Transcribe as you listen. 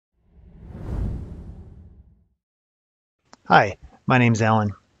Hi, my name's Allan.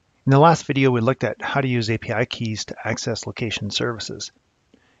 In the last video, we looked at how to use API keys to access location services.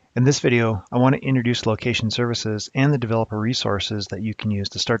 In this video, I want to introduce location services and the developer resources that you can use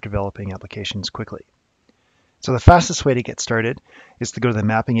to start developing applications quickly. So the fastest way to get started is to go to the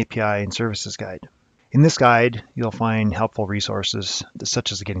Mapping API and Services guide. In this guide, you'll find helpful resources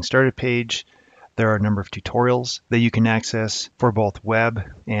such as the Getting Started page. There are a number of tutorials that you can access for both web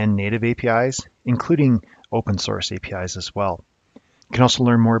and native APIs, including open source APIs as well. You can also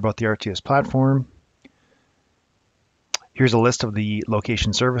learn more about the ArcGIS platform. Here's a list of the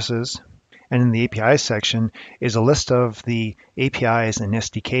location services, and in the API section is a list of the APIs and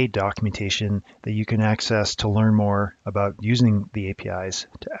SDK documentation that you can access to learn more about using the APIs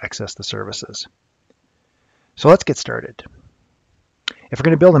to access the services. So let's get started. If we're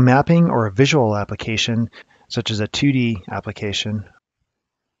going to build a mapping or a visual application, such as a 2D application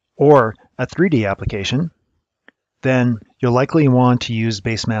or a 3D application, then you'll likely want to use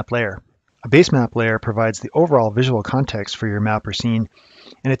Basemap layer. A Basemap layer provides the overall visual context for your map or scene,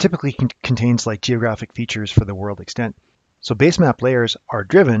 and it typically contains like geographic features for the world extent. So Basemap layers are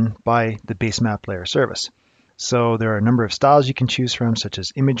driven by the Basemap layer service. So there are a number of styles you can choose from, such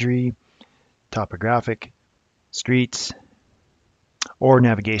as imagery, topographic, streets, or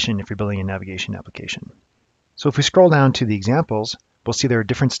navigation if you're building a navigation application. So if we scroll down to the examples, we'll see there are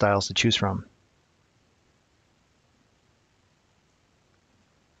different styles to choose from.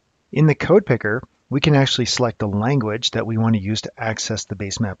 In the code picker, we can actually select the language that we want to use to access the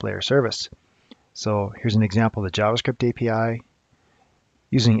Basemap layer service. So here's an example of the JavaScript API,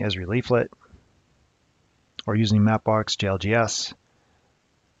 using Esri Leaflet, or using Mapbox JLGS,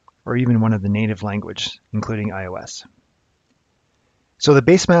 or even one of the native languages, including iOS. So the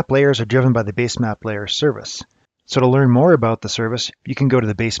Basemap layers are driven by the Basemap layer service. So to learn more about the service, you can go to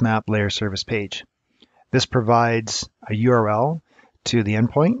the Basemap layer service page. This provides a URL to the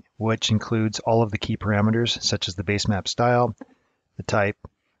endpoint, which includes all of the key parameters, such as the Basemap style, the type,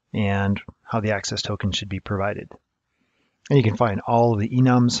 and how the access token should be provided. And you can find all of the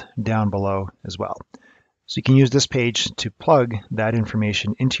enums down below as well. So you can use this page to plug that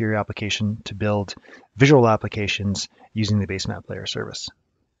information into your application to build visual applications using the Basemap layer service.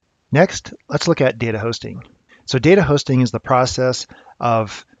 Next, let's look at data hosting. So data hosting is the process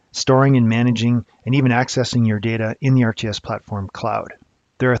of storing and managing and even accessing your data in the ArcGIS platform cloud.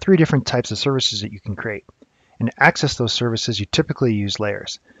 There are three different types of services that you can create. And to access those services, you typically use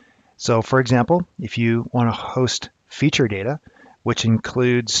layers. So for example, if you want to host feature data, which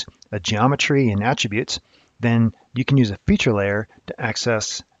includes a geometry and attributes, then you can use a feature layer to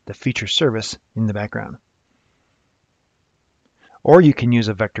access the feature service in the background. Or you can use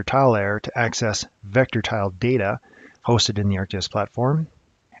a vector tile layer to access vector tile data hosted in the ArcGIS platform,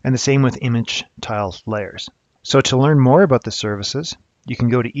 and the same with image tile layers. So to learn more about the services, you can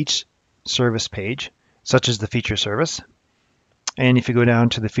go to each service page, such as the feature service. And if you go down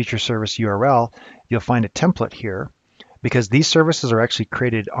to the feature service URL, you'll find a template here, because these services are actually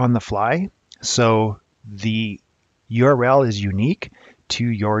created on the fly. So the URL is unique to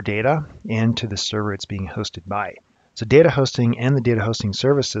your data and to the server it's being hosted by. So data hosting and the data hosting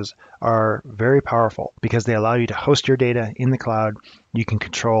services are very powerful because they allow you to host your data in the cloud. You can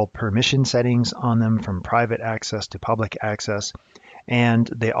control permission settings on them from private access to public access. And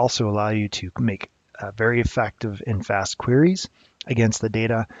they also allow you to make very effective and fast queries against the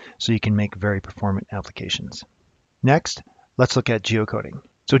data so you can make very performant applications. Next, let's look at geocoding.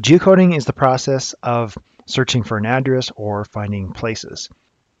 So geocoding is the process of searching for an address or finding places.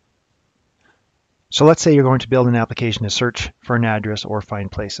 So let's say you're going to build an application to search for an address or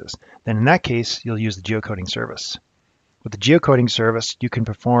find places. Then in that case, you'll use the geocoding service. With the geocoding service, you can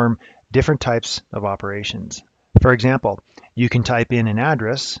perform different types of operations. For example, you can type in an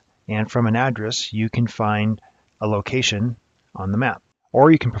address, and from an address, you can find a location on the map.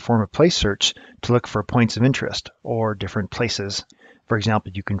 Or you can perform a place search to look for points of interest or different places. For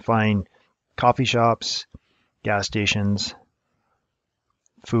example, you can find coffee shops, gas stations,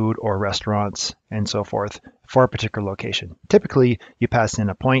 food or restaurants, and so forth for a particular location. Typically, you pass in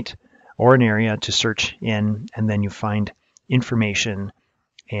a point or an area to search in, and then you find information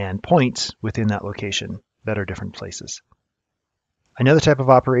and points within that location that are different places. Another type of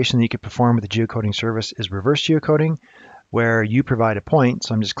operation that you could perform with the geocoding service is reverse geocoding, where you provide a point.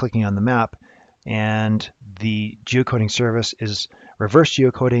 So I'm just clicking on the map, and the geocoding service is reverse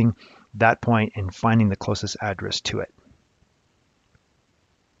geocoding that point and finding the closest address to it.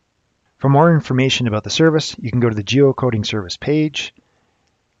 For more information about the service, you can go to the geocoding service page,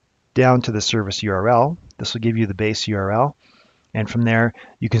 down to the service URL. This will give you the base URL. And from there,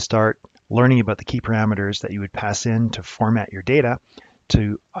 you can start learning about the key parameters that you would pass in to format your data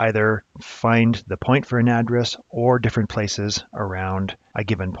to either find the point for an address or different places around a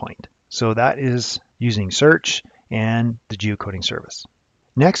given point. So that is using search and the geocoding service.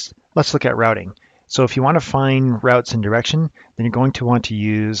 Next, let's look at routing. So if you want to find routes and direction, then you're going to want to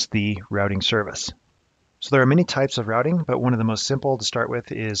use the routing service. So there are many types of routing, but one of the most simple to start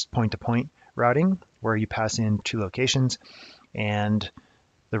with is point-to-point routing, where you pass in 2 locations and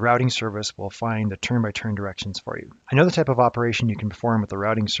the routing service will find the turn-by-turn directions for you. Another type of operation you can perform with the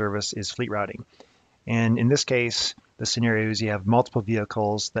routing service is fleet routing. And in this case, the scenario is you have multiple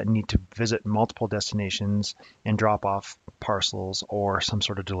vehicles that need to visit multiple destinations and drop off parcels or some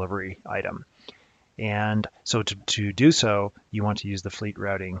sort of delivery item. And so to do so, you want to use the fleet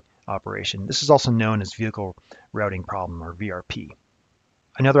routing operation. This is also known as vehicle routing problem, or VRP.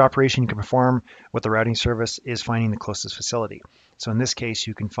 Another operation you can perform with the routing service is finding the closest facility. So in this case,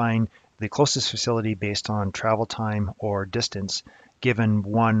 you can find the closest facility based on travel time or distance given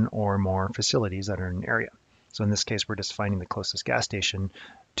one or more facilities that are in an area. So in this case, we're just finding the closest gas station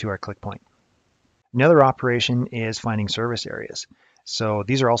to our click point. Another operation is finding service areas. So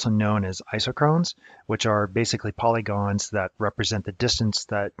these are also known as isochrones, which are basically polygons that represent the distance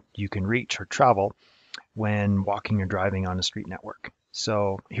that you can reach or travel when walking or driving on a street network.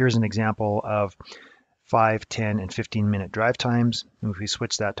 So here's an example of 5, 10, and 15-minute drive times. And if we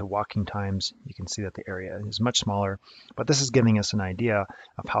switch that to walking times, you can see that the area is much smaller, but this is giving us an idea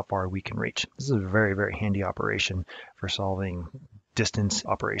of how far we can reach. This is a very, very handy operation for solving distance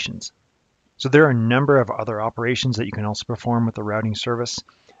operations. So there are a number of other operations that you can also perform with the routing service.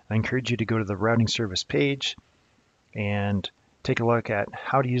 I encourage you to go to the routing service page and take a look at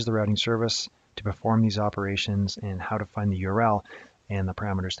how to use the routing service to perform these operations and how to find the URL and the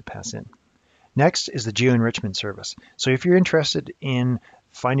parameters to pass in. Next is the Geoenrichment service. So if you're interested in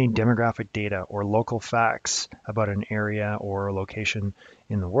finding demographic data or local facts about an area or a location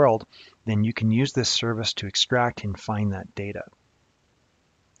in the world, then you can use this service to extract and find that data.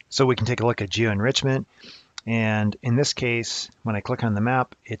 So we can take a look at Geoenrichment, and in this case, when I click on the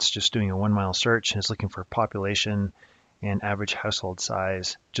map, it's just doing a 1-mile search and it's looking for population and average household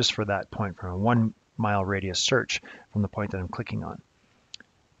size just for that point from a 1-mile radius search from the point that I'm clicking on.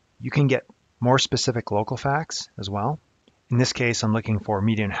 You can get more specific local facts as well. In this case, I'm looking for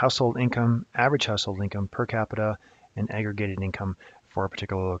median household income, average household income per capita, and aggregated income for a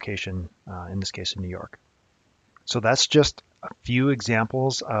particular location, in this case in New York. So that's just a few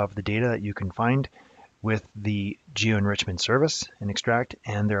examples of the data that you can find with the Geoenrichment service and extract,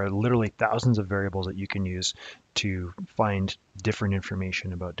 and there are literally thousands of variables that you can use to find different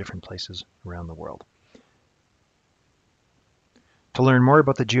information about different places around the world. To learn more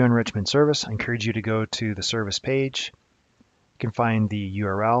about the Geoenrichment service, I encourage you to go to the service page. You can find the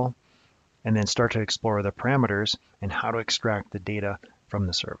URL and then start to explore the parameters and how to extract the data from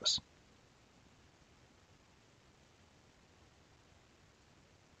the service.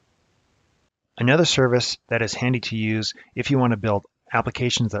 Another service that is handy to use if you want to build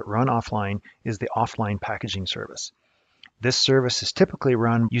applications that run offline is the offline packaging service. This service is typically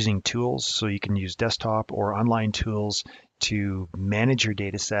run using tools, so you can use desktop or online tools to manage your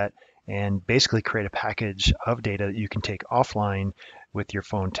data set and basically create a package of data that you can take offline with your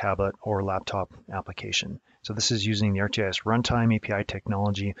phone, tablet, or laptop application. So this is using the ArcGIS Runtime API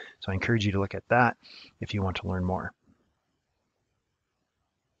technology, so I encourage you to look at that if you want to learn more.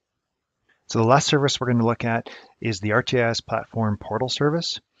 So the last service we're going to look at is the ArcGIS Platform Portal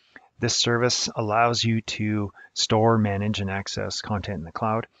service. This service allows you to store, manage, and access content in the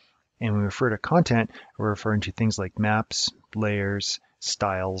cloud. And when we refer to content, we're referring to things like maps, layers,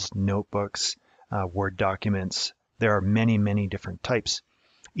 styles, notebooks, Word documents. There are many, many different types.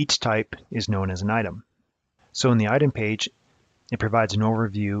 Each type is known as an item. So in the item page, it provides an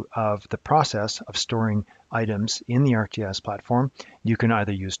overview of the process of storing items in the ArcGIS platform. You can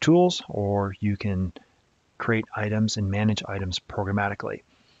either use tools or you can create items and manage items programmatically.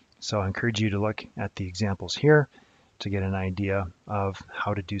 So I encourage you to look at the examples here to get an idea of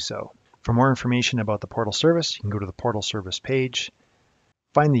how to do so. For more information about the portal service, you can go to the portal service page,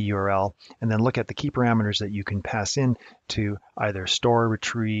 find the URL, and then look at the key parameters that you can pass in to either store,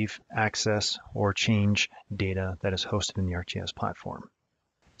 retrieve, access, or change data that is hosted in the ArcGIS platform.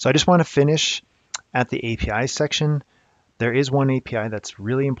 So I just want to finish at the API section. There is one API that's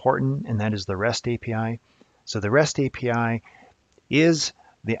really important, and that is the REST API. So the REST API is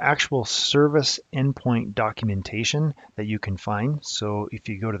the actual service endpoint documentation that you can find. So if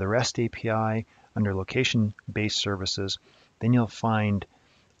you go to the REST API under location-based services, then you'll find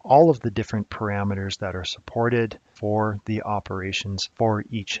all of the different parameters that are supported for the operations for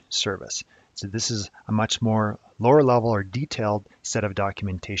each service. So this is a much more lower level or detailed set of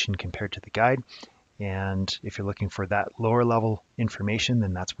documentation compared to the guide. And if you're looking for that lower level information,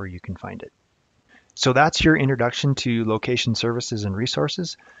 then that's where you can find it. So that's your introduction to location services and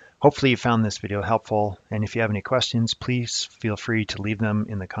resources. Hopefully you found this video helpful. And if you have any questions, please feel free to leave them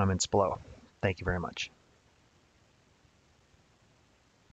in the comments below. Thank you very much.